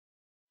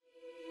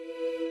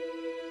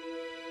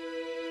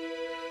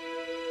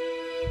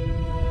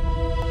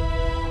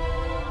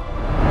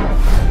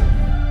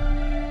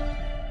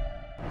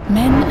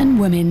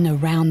women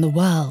around the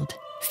world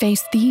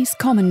face these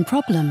common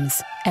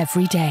problems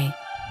every day.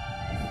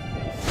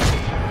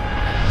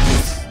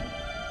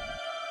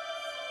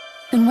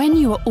 And when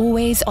you are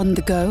always on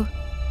the go,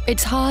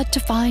 it's hard to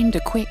find a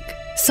quick,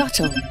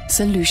 subtle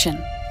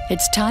solution.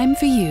 It's time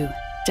for you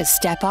to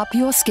step up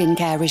your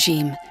skincare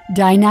regime.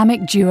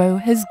 Dynamic Duo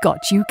has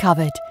got you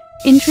covered.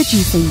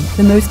 Introducing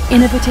the most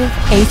innovative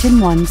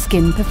 8-in-1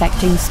 skin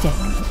perfecting stick.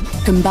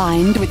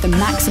 Combined with the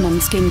maximum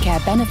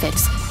skincare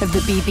benefits of the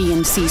BB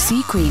and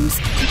CC creams,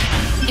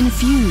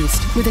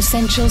 infused with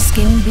essential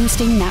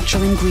skin-boosting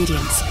natural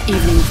ingredients,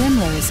 evening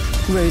primrose,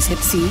 rosehip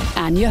seed,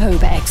 and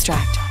jojoba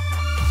extract.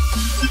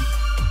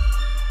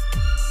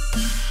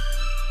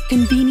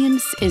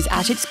 Convenience is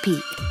at its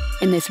peak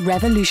in this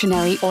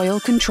revolutionary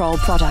oil control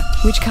product,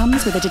 which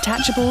comes with a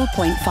detachable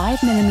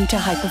 0.5mm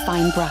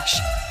hyperfine brush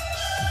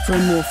for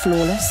a more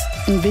flawless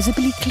and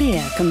visibly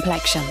clear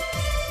complexion.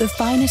 The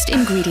finest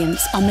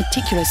ingredients are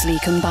meticulously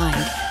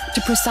combined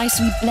to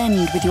precisely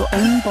blend with your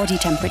own body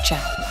temperature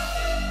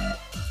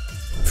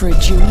for a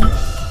dewy,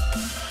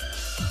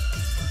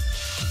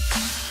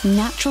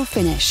 natural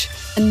finish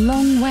and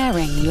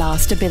long-wearing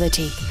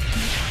lastability.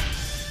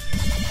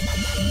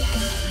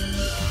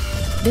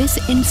 This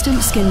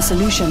instant skin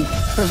solution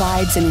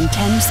provides an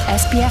intense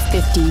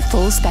SPF50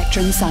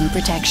 full-spectrum sun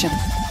protection.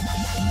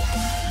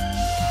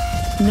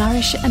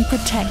 Nourish and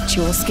protect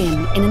your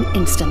skin in an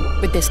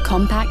instant with this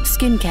compact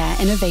skincare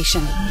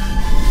innovation.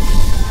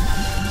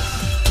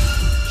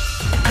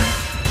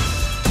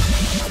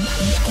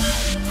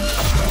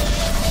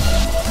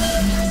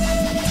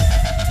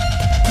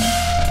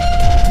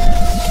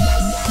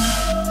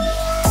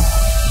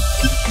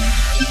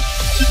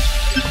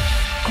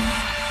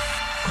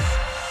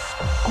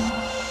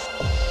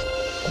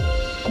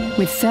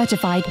 With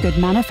certified good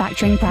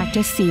manufacturing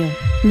practice seal,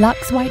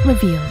 Luxxe White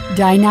Reveal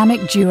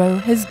Dynamic Duo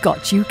has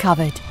got you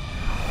covered.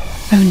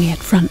 Only at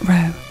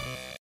Frontrow.